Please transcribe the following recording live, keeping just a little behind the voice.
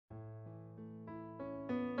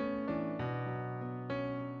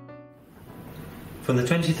From the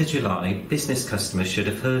 20th of July, business customers should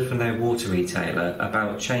have heard from their water retailer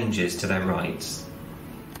about changes to their rights.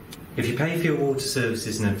 If you pay for your water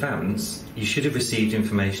services in advance, you should have received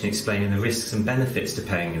information explaining the risks and benefits to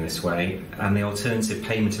paying in this way and the alternative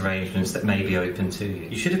payment arrangements that may be open to you.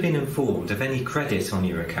 You should have been informed of any credit on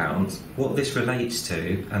your account, what this relates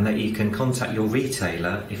to, and that you can contact your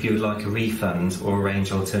retailer if you would like a refund or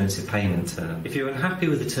arrange alternative payment terms. If you're unhappy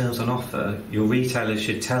with the terms on offer, your retailer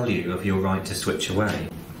should tell you of your right to switch away.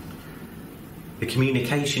 The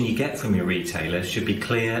communication you get from your retailer should be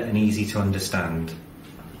clear and easy to understand.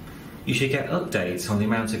 You should get updates on the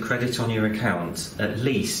amount of credit on your account at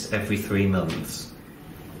least every 3 months.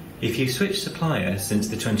 If you switched supplier since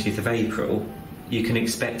the 20th of April, you can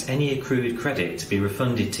expect any accrued credit to be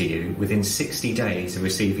refunded to you within 60 days of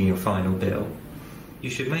receiving your final bill. You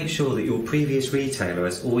should make sure that your previous retailer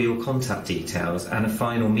has all your contact details and a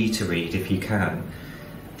final meter read if you can.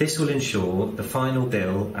 This will ensure the final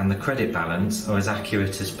bill and the credit balance are as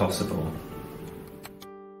accurate as possible.